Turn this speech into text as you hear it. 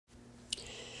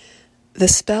The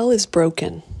spell is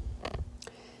broken.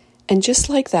 And just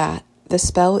like that, the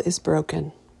spell is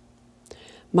broken.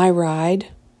 My ride,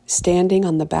 standing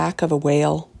on the back of a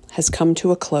whale, has come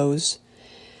to a close.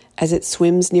 As it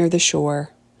swims near the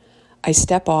shore, I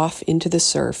step off into the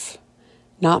surf,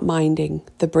 not minding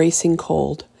the bracing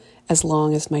cold as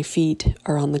long as my feet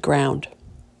are on the ground.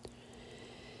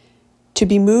 To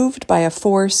be moved by a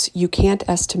force you can't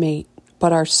estimate,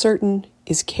 but are certain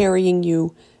is carrying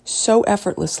you so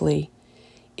effortlessly,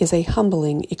 is a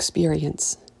humbling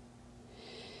experience.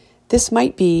 This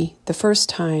might be the first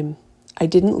time I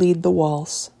didn't lead the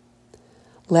waltz,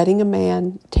 letting a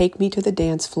man take me to the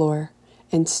dance floor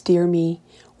and steer me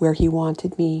where he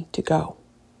wanted me to go.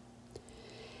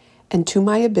 And to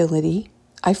my ability,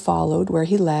 I followed where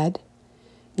he led,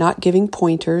 not giving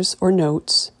pointers or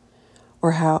notes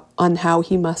or how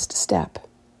he must step.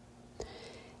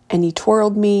 And he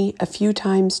twirled me a few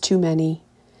times too many,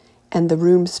 and the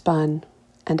room spun,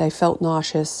 and I felt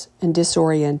nauseous and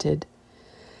disoriented.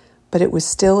 But it was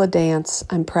still a dance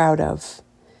I'm proud of,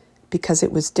 because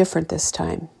it was different this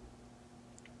time.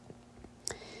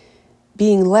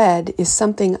 Being led is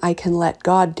something I can let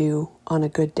God do on a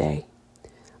good day,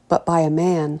 but by a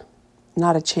man,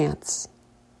 not a chance.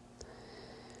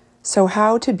 So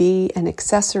how to be an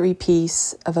accessory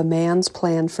piece of a man's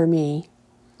plan for me,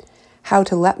 how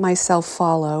to let myself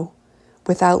follow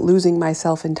without losing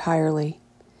myself entirely.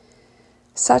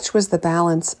 Such was the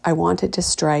balance I wanted to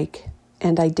strike,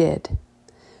 and I did.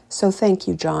 So thank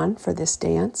you, John, for this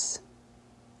dance.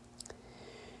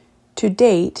 To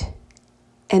date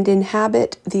and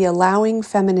inhabit the allowing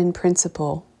feminine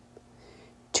principle,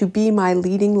 to be my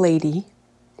leading lady,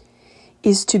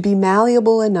 is to be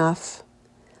malleable enough,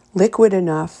 liquid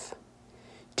enough,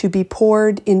 to be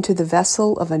poured into the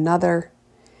vessel of another,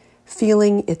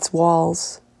 feeling its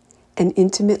walls and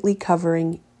intimately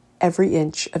covering every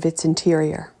inch of its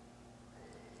interior.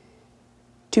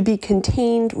 To be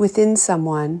contained within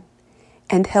someone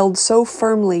and held so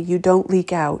firmly you don't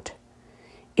leak out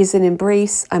is an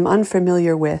embrace I'm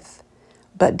unfamiliar with,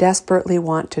 but desperately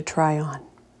want to try on.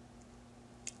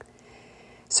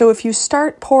 So if you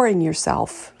start pouring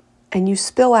yourself and you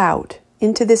spill out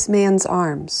into this man's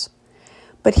arms,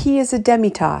 but he is a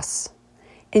demitas,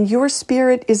 and your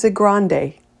spirit is a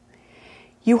grande,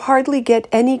 you hardly get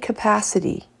any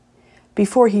capacity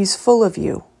before he's full of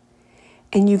you,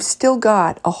 and you've still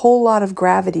got a whole lot of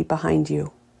gravity behind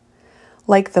you,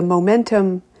 like the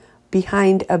momentum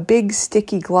behind a big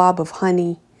sticky glob of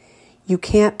honey you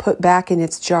can't put back in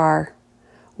its jar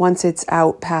once it's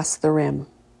out past the rim.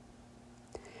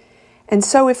 And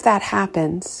so if that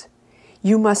happens,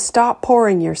 you must stop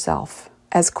pouring yourself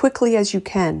as quickly as you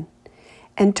can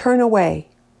and turn away,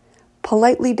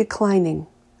 politely declining,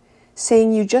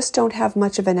 saying you just don't have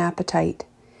much of an appetite,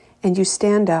 and you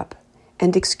stand up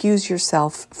and excuse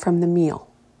yourself from the meal.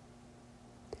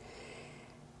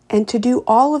 And to do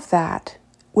all of that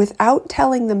without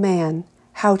telling the man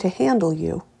how to handle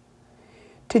you,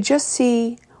 to just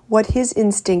see what his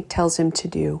instinct tells him to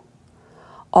do,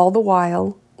 all the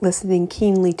while listening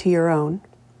keenly to your own,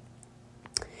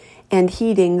 and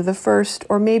heeding the first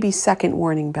or maybe second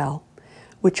warning bell,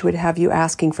 which would have you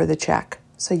asking for the check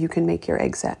so you can make your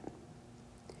exit.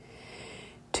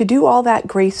 To do all that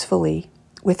gracefully,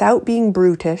 without being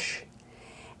brutish,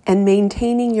 and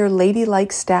maintaining your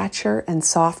ladylike stature and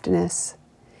softness,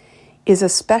 is a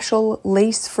special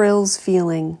lace frills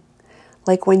feeling,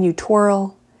 like when you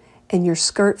twirl and your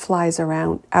skirt flies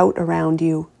out around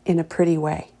you in a pretty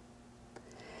way.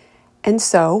 And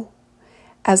so,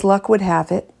 as luck would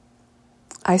have it,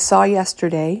 I saw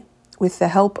yesterday, with the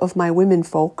help of my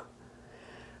womenfolk,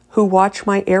 who watch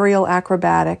my aerial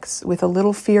acrobatics with a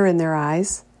little fear in their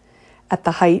eyes at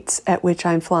the heights at which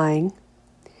I'm flying,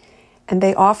 and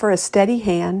they offer a steady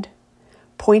hand,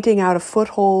 pointing out a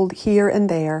foothold here and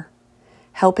there,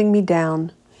 helping me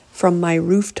down from my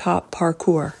rooftop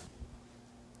parkour.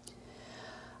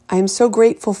 I am so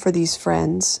grateful for these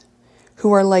friends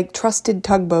who are like trusted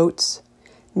tugboats,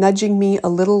 nudging me a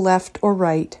little left or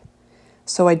right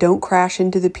so I don't crash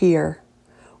into the pier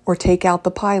or take out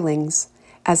the pilings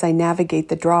as I navigate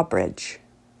the drawbridge.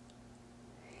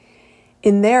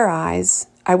 In their eyes,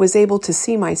 I was able to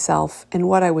see myself and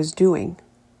what I was doing,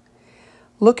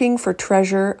 looking for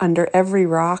treasure under every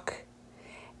rock,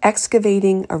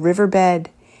 excavating a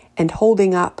riverbed and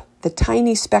holding up the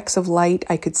tiny specks of light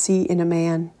I could see in a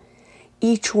man,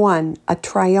 each one a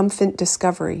triumphant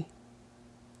discovery.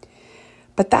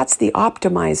 But that's the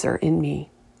optimizer in me,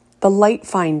 the light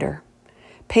finder,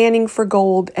 panning for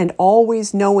gold and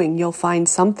always knowing you'll find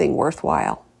something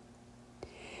worthwhile.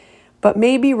 But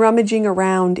maybe rummaging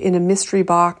around in a mystery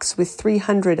box with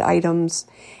 300 items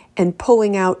and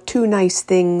pulling out 2 nice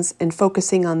things and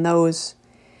focusing on those,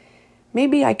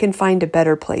 maybe I can find a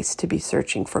better place to be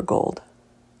searching for gold.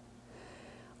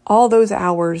 All those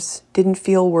hours didn't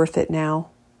feel worth it now,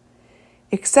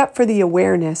 except for the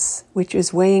awareness which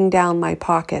is weighing down my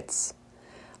pockets,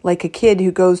 like a kid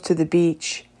who goes to the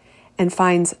beach and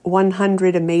finds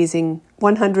 100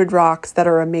 rocks that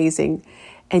are amazing,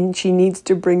 and she needs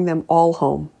to bring them all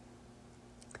home.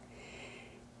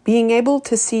 Being able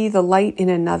to see the light in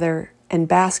another and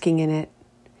basking in it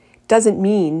doesn't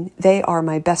mean they are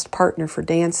my best partner for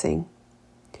dancing.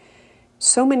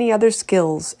 So many other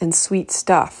skills and sweet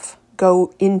stuff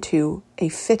go into a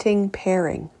fitting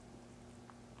pairing.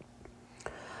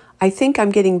 I think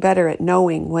I'm getting better at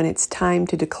knowing when it's time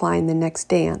to decline the next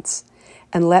dance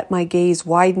and let my gaze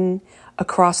widen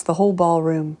across the whole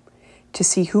ballroom to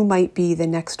see who might be the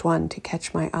next one to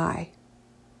catch my eye.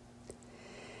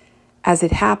 As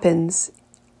it happens,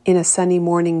 in a sunny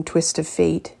morning twist of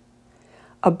fate,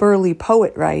 a burly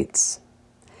poet writes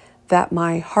that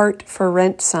my heart for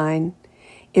rent sign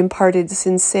imparted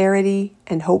sincerity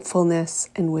and hopefulness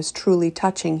and was truly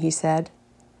touching, he said.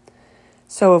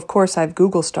 So of course I've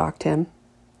Google stalked him.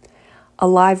 A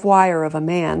live wire of a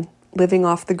man living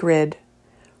off the grid,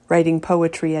 writing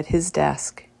poetry at his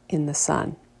desk in the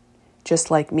sun, just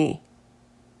like me.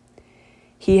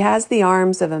 He has the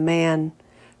arms of a man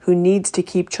who needs to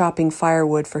keep chopping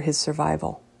firewood for his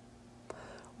survival.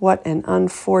 What an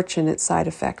unfortunate side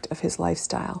effect of his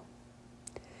lifestyle.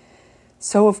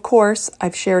 So of course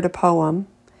I've shared a poem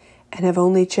and have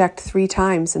only checked 3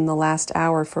 times in the last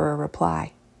hour for a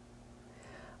reply.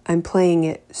 I'm playing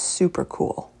it super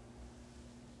cool.